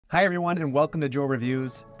Hi everyone and welcome to Joe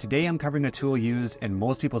Reviews. Today I'm covering a tool used in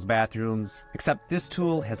most people's bathrooms, except this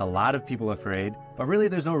tool has a lot of people afraid, but really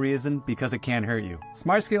there's no reason because it can't hurt you.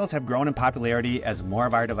 Smart scales have grown in popularity as more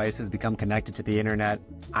of our devices become connected to the internet.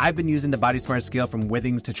 I've been using the Body Smart scale from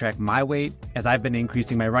Withings to track my weight as I've been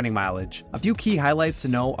increasing my running mileage. A few key highlights to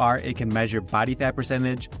know are it can measure body fat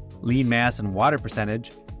percentage, lean mass and water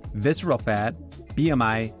percentage, visceral fat,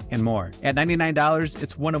 BMI, and more. At $99,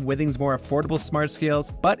 it's one of Withings' more affordable smart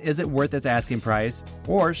scales, but is it worth its asking price?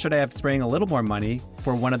 Or should I have spraying a little more money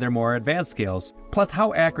for one of their more advanced scales? Plus,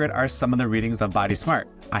 how accurate are some of the readings of Body Smart?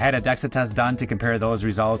 I had a DEXA test done to compare those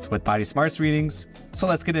results with Body Smart's readings, so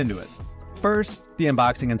let's get into it. First, the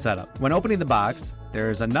unboxing and setup. When opening the box,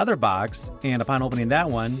 there's another box, and upon opening that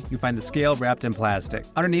one, you find the scale wrapped in plastic.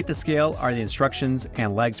 Underneath the scale are the instructions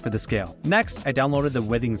and legs for the scale. Next, I downloaded the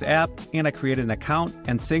Withings app, and I created an account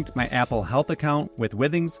and synced my Apple Health account with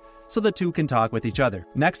Withings so the two can talk with each other.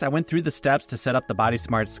 Next, I went through the steps to set up the Body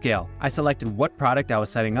Smart scale. I selected what product I was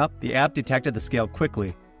setting up. The app detected the scale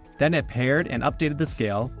quickly. Then it paired and updated the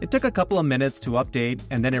scale. It took a couple of minutes to update,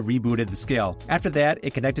 and then it rebooted the scale. After that,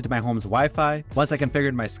 it connected to my home's Wi-Fi. Once I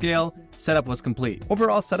configured my scale, setup was complete.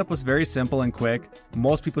 Overall, setup was very simple and quick.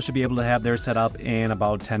 Most people should be able to have their setup in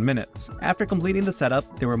about 10 minutes. After completing the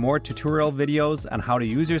setup, there were more tutorial videos on how to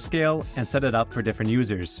use your scale and set it up for different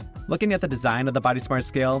users. Looking at the design of the Body Smart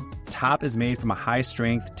scale, top is made from a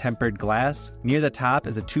high-strength tempered glass. Near the top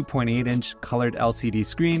is a 2.8-inch colored LCD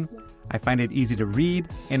screen. I find it easy to read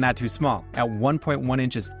and not too small. At 1.1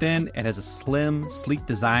 inches thin, it has a slim, sleek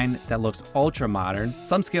design that looks ultra modern.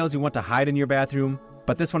 Some scales you want to hide in your bathroom,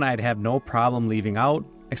 but this one I'd have no problem leaving out,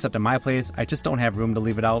 except in my place, I just don't have room to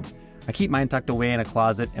leave it out. I keep mine tucked away in a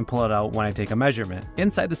closet and pull it out when I take a measurement.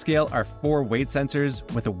 Inside the scale are 4 weight sensors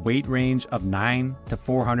with a weight range of 9 to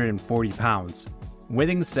 440 pounds.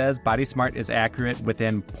 Withings says Body Smart is accurate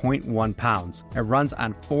within 0.1 pounds. It runs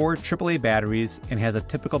on 4 AAA batteries and has a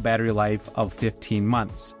typical battery life of 15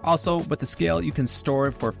 months. Also, with the scale, you can store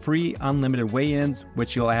it for free unlimited weigh-ins,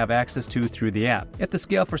 which you'll have access to through the app. If the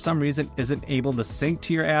scale for some reason isn't able to sync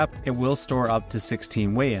to your app, it will store up to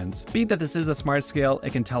 16 weigh-ins. Being that this is a smart scale,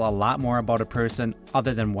 it can tell a lot more about a person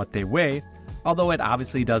other than what they weigh, although it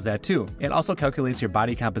obviously does that too. It also calculates your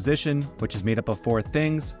body composition, which is made up of 4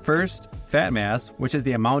 things. First, fat mass, which is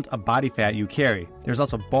the amount of body fat you carry. There's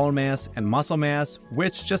also bone mass and muscle mass,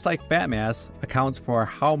 which, just like fat mass, accounts for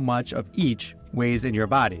how much of each weighs in your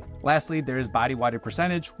body. Lastly, there's body water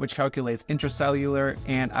percentage, which calculates intracellular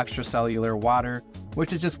and extracellular water,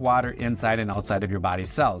 which is just water inside and outside of your body's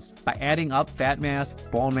cells. By adding up fat mass,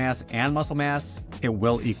 bone mass, and muscle mass, it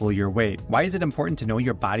will equal your weight. Why is it important to know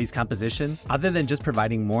your body's composition? Other than just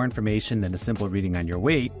providing more information than a simple reading on your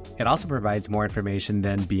weight, it also provides more information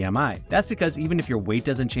than BMI. That's because even if your weight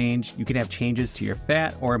doesn't change, you can have changes to your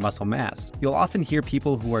fat or muscle mass. You'll often hear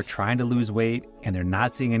people who are trying to lose weight and they're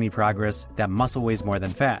not seeing any progress that muscle weighs more than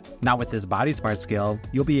fat. Now with this Body Smart scale,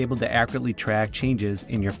 you'll be able to accurately track changes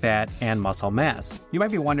in your fat and muscle mass. You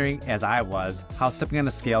might be wondering, as I was, how stepping on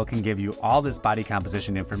a scale can give you all this body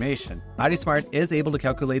composition information. Body Smart is able to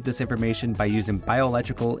calculate this information by using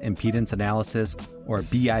bioelectrical impedance analysis, or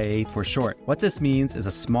BIA for short. What this means is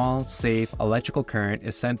a small, safe electrical current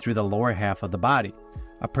is sent through the lower half of the body.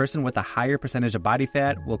 A person with a higher percentage of body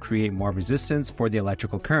fat will create more resistance for the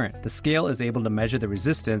electrical current. The scale is able to measure the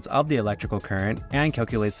resistance of the electrical current and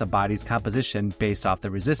calculates the body's composition based off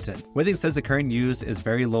the resistance. Withings says the current used is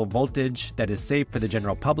very low voltage that is safe for the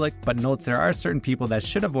general public, but notes there are certain people that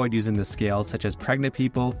should avoid using the scale, such as pregnant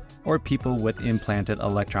people or people with implanted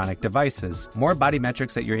electronic devices. More body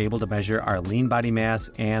metrics that you're able to measure are lean body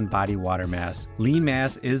mass and body water mass. Lean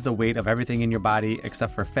mass is the weight of everything in your body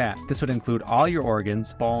except for fat. This would include all your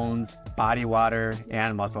organs, bones, body water,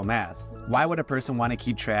 and muscle mass. Why would a person want to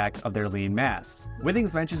keep track of their lean mass?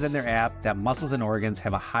 Withings mentions in their app that muscles and organs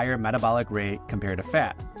have a higher metabolic rate compared to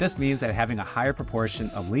fat. This means that having a higher proportion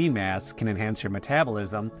of lean mass can enhance your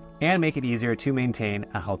metabolism and make it easier to maintain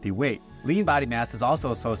a healthy weight. Lean body mass is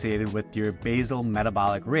also associated with your basal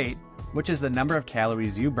metabolic rate, which is the number of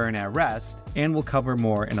calories you burn at rest, and we'll cover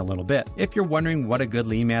more in a little bit. If you're wondering what a good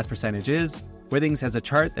lean mass percentage is, Withings has a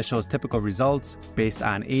chart that shows typical results based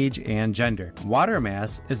on age and gender. Water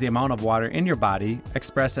mass is the amount of water in your body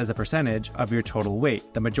expressed as a percentage of your total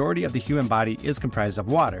weight. The majority of the human body is comprised of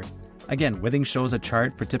water. Again, Withings shows a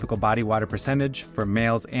chart for typical body water percentage for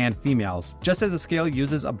males and females. Just as the scale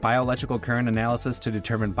uses a bioelectrical current analysis to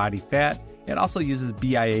determine body fat, it also uses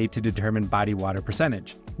BIA to determine body water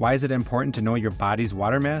percentage. Why is it important to know your body's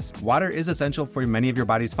water mass? Water is essential for many of your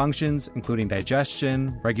body's functions, including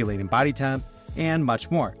digestion, regulating body temp, and much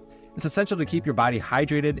more. It's essential to keep your body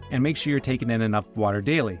hydrated and make sure you're taking in enough water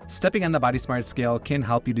daily. Stepping on the Body Smart scale can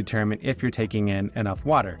help you determine if you're taking in enough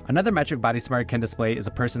water. Another metric Body Smart can display is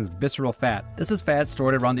a person's visceral fat. This is fat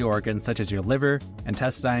stored around the organs such as your liver,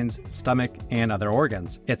 intestines, stomach, and other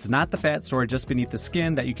organs. It's not the fat stored just beneath the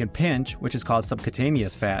skin that you can pinch, which is called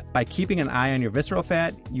subcutaneous fat. By keeping an eye on your visceral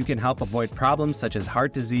fat, you can help avoid problems such as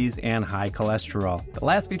heart disease and high cholesterol. The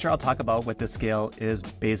last feature I'll talk about with this scale is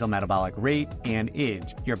basal metabolic rate and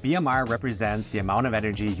age. Your BMR represents the amount of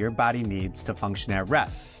energy your body needs to function at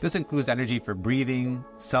rest. This includes energy for breathing,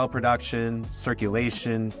 cell production,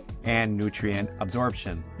 circulation, and nutrient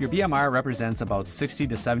absorption. Your BMR represents about 60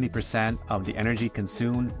 to 70% of the energy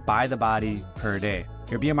consumed by the body per day.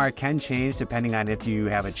 Your BMR can change depending on if you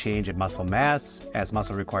have a change in muscle mass, as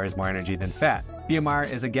muscle requires more energy than fat.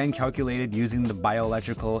 BMR is again calculated using the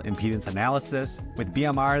bioelectrical impedance analysis. With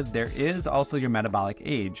BMR, there is also your metabolic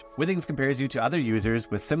age. Withings compares you to other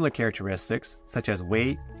users with similar characteristics, such as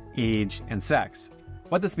weight, age, and sex.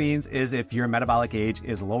 What this means is if your metabolic age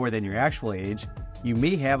is lower than your actual age, you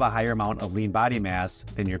may have a higher amount of lean body mass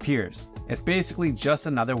than your peers. It's basically just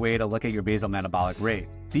another way to look at your basal metabolic rate.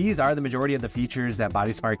 These are the majority of the features that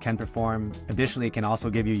Body Smart can perform. Additionally, it can also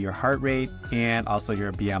give you your heart rate and also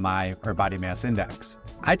your BMI or body mass index.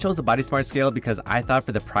 I chose the Body Smart scale because I thought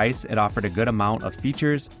for the price it offered a good amount of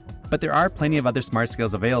features, but there are plenty of other smart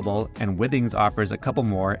scales available, and Withings offers a couple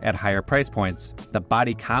more at higher price points. The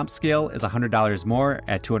Body Comp scale is $100 more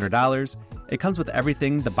at $200. It comes with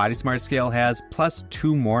everything the Body Smart scale has, plus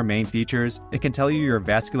 2 more main features. It can tell you your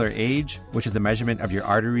vascular age, which is the measurement of your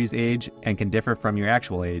arteries' age and can differ from your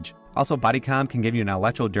actual age. Also, BodyComp can give you an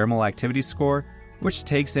electrodermal activity score, which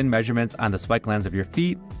takes in measurements on the sweat glands of your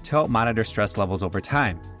feet to help monitor stress levels over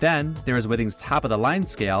time. Then, there is Withings' top-of-the-line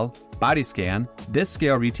scale, Body Scan. This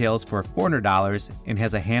scale retails for $400 and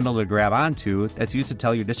has a handle to grab onto that's used to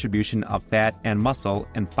tell your distribution of fat and muscle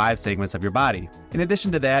in 5 segments of your body. In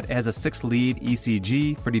addition to that, it has a 6-lead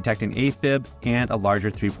ECG for detecting AFib and a larger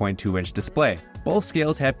 3.2-inch display. Both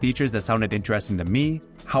scales have features that sounded interesting to me.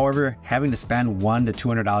 However, having to spend $100 to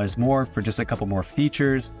 $200 more for just a couple more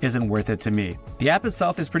features isn't worth it to me. The app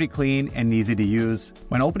itself is pretty clean and easy to use.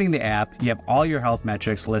 When opening the app, you have all your health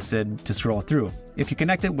metrics listed to scroll through. If you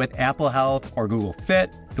connect it with Apple Health or Google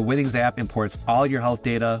Fit, the Withings app imports all your health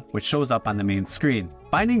data, which shows up on the main screen.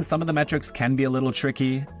 Finding some of the metrics can be a little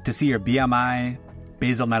tricky. To see your BMI,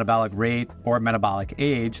 basal metabolic rate, or metabolic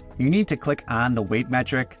age, you need to click on the weight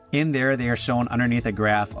metric. In there, they are shown underneath a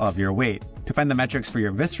graph of your weight. To find the metrics for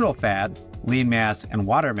your visceral fat, lean mass, and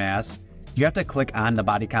water mass, you have to click on the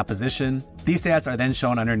body composition. These stats are then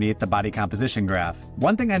shown underneath the body composition graph.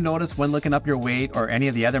 One thing I noticed when looking up your weight or any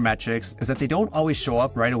of the other metrics is that they don't always show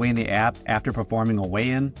up right away in the app after performing a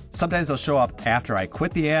weigh-in. Sometimes they'll show up after I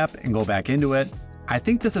quit the app and go back into it. I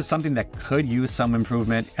think this is something that could use some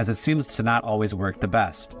improvement, as it seems to not always work the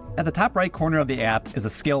best. At the top right corner of the app is a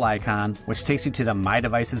scale icon, which takes you to the My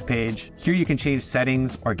Devices page. Here you can change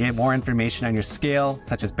settings or get more information on your scale,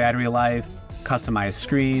 such as battery life, customize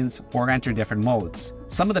screens, or enter different modes.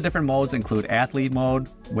 Some of the different modes include athlete mode,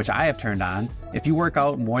 which I have turned on. If you work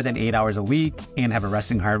out more than 8 hours a week and have a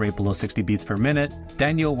resting heart rate below 60 beats per minute,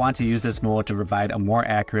 then you'll want to use this mode to provide a more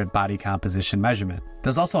accurate body composition measurement.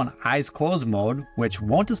 There's also an eyes closed mode, which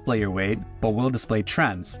won't display your weight, but will display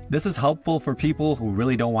trends. This is helpful for people who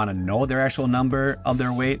really don't want to know their actual number of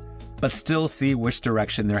their weight, but still see which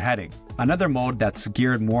direction they're heading. Another mode that's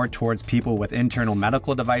geared more towards people with internal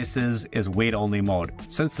medical devices is weight-only mode.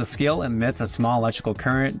 Since the scale emits a small electrical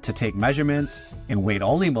current to take measurements, in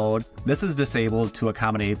weight-only mode, this is disabled to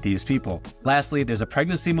accommodate these people. Lastly, there's a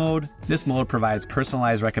pregnancy mode. This mode provides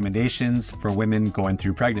personalized recommendations for women going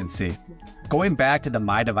through pregnancy. Going back to the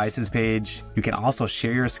My Devices page, you can also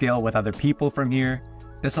share your scale with other people from here.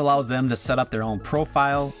 This allows them to set up their own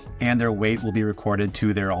profile, and their weight will be recorded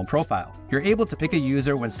to their own profile. You're able to pick a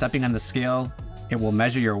user when stepping on the scale. It will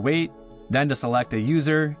measure your weight. Then to select a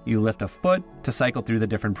user, you lift a foot to cycle through the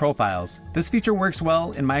different profiles. This feature works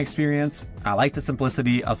well in my experience. I like the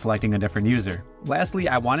simplicity of selecting a different user. Lastly,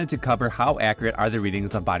 I wanted to cover how accurate are the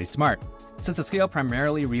readings of Body Smart. Since the scale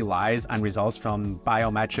primarily relies on results from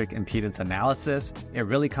biometric impedance analysis, it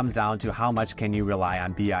really comes down to how much can you rely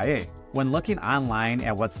on BIA. When looking online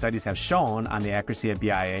at what studies have shown on the accuracy of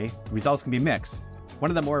BIA, results can be mixed.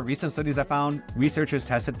 One of the more recent studies I found, researchers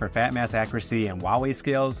tested for fat mass accuracy and Huawei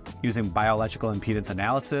scales using bioelectrical impedance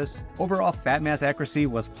analysis. Overall fat mass accuracy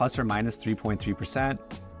was plus or minus 3.3%.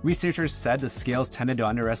 Researchers said the scales tended to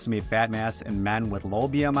underestimate fat mass in men with low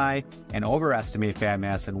BMI and overestimate fat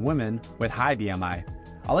mass in women with high BMI.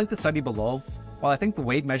 I'll link the study below. While I think the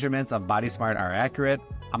weight measurements of Body Smart are accurate,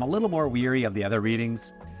 I'm a little more weary of the other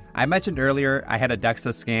readings. I mentioned earlier I had a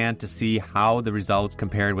DEXA scan to see how the results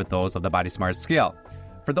compared with those of the Body Smart scale.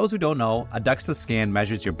 For those who don't know, a DEXA scan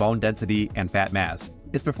measures your bone density and fat mass.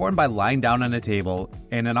 It's performed by lying down on a table,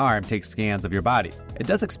 and an arm takes scans of your body. It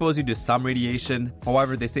does expose you to some radiation,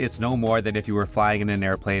 however, they say it's no more than if you were flying in an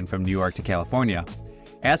airplane from New York to California.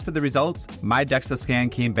 As for the results, my DEXA scan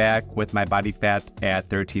came back with my body fat at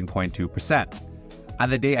 13.2%. On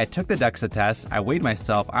the day I took the DEXA test, I weighed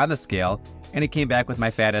myself on the scale, and it came back with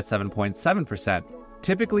my fat at 7.7%.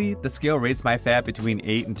 Typically, the scale rates my fat between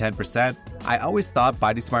 8 and 10%. I always thought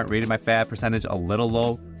Body Smart rated my fat percentage a little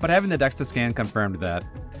low, but having the DEXA scan confirmed that.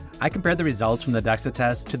 I compared the results from the DEXA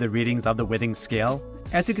test to the readings of the Withings scale.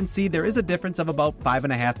 As you can see, there is a difference of about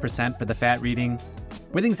 5.5% for the fat reading.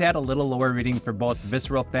 Withings had a little lower reading for both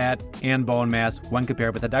visceral fat and bone mass when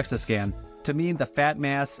compared with the DEXA scan. To me, the fat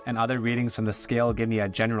mass and other readings from the scale give me a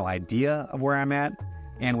general idea of where I'm at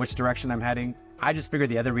and which direction I'm heading. I just figured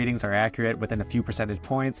the other readings are accurate within a few percentage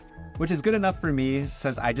points, which is good enough for me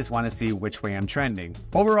since I just want to see which way I'm trending.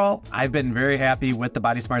 Overall, I've been very happy with the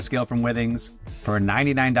Body Smart scale from Withings. For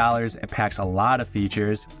 $99, it packs a lot of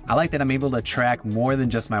features. I like that I'm able to track more than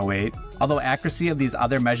just my weight. Although accuracy of these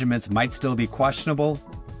other measurements might still be questionable,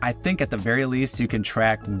 I think at the very least you can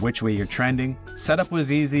track which way you're trending. Setup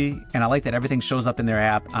was easy, and I like that everything shows up in their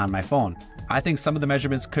app on my phone. I think some of the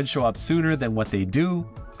measurements could show up sooner than what they do.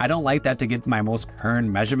 I don't like that to get my most current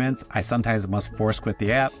measurements. I sometimes must force quit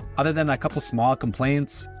the app. Other than a couple small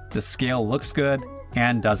complaints, the scale looks good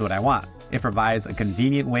and does what I want. It provides a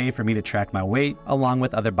convenient way for me to track my weight along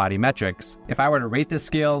with other body metrics. If I were to rate this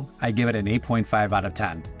scale, I give it an 8.5 out of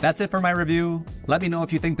 10. That's it for my review. Let me know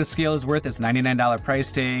if you think this scale is worth its $99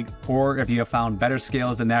 price tag or if you have found better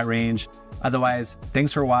scales in that range. Otherwise,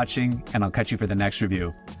 thanks for watching and I'll catch you for the next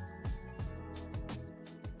review.